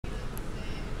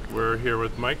We're here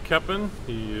with Mike Koeppen.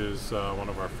 He is one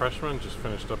of our freshmen, just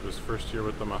finished up his first year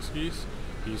with the Muskies.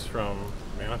 He's from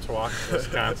Manitowoc,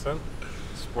 Wisconsin.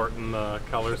 Sporting the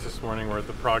colors this morning. We're at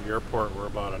the Prague airport. We're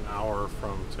about an hour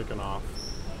from taking off,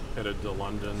 headed to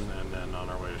London, and then on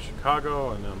our way to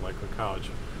Chicago, and then Lakewood College.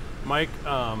 Mike,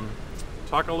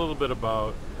 talk a little bit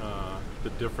about the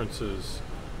differences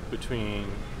between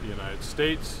the United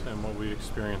States and what we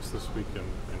experienced this week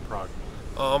in Prague.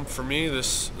 For me,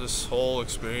 this whole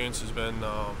experience has been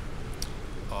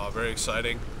very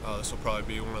exciting. This will probably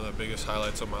be one of the biggest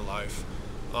highlights of my life.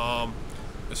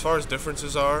 As far as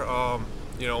differences are,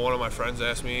 one of my friends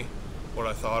asked me what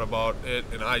I thought about it,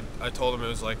 and I told him it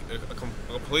was like a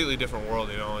completely different world.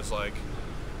 It's like,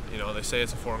 they say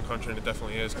it's a foreign country, and it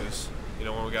definitely is, because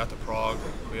when we got to Prague,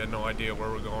 we had no idea where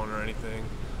we're going or anything.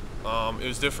 It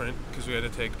was different because we had to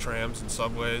take trams and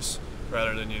subways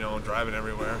rather than driving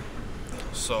everywhere.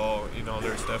 So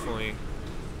there's definitely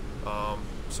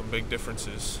some big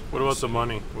differences. What about the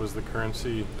money? Was the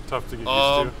currency tough to get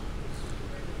used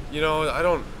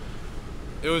to?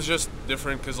 It was just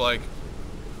different because, like,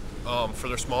 for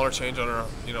their smaller change under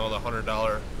the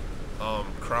 $100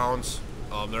 crowns,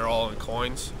 they're all in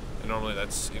coins, and normally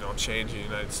that's change in the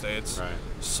United States. Right.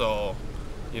 So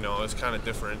it's kind of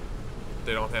different.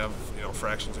 They don't have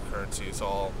fractions of currency. It's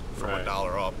all from right.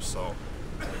 $1 up. So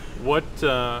what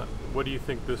do you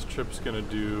think this trip's going to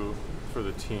do for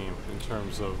the team in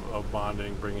terms of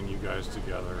bonding, bringing you guys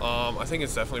together? I think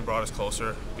it's definitely brought us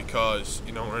closer because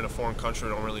we're in a foreign country,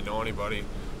 we don't really know anybody.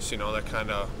 So that kind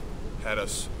of had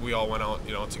us. We all went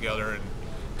out together and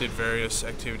did various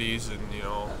activities, and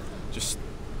just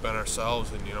been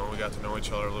ourselves, and we got to know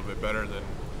each other a little bit better than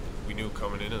we knew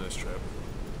coming into this trip.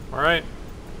 All right,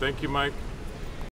 thank you, Mike.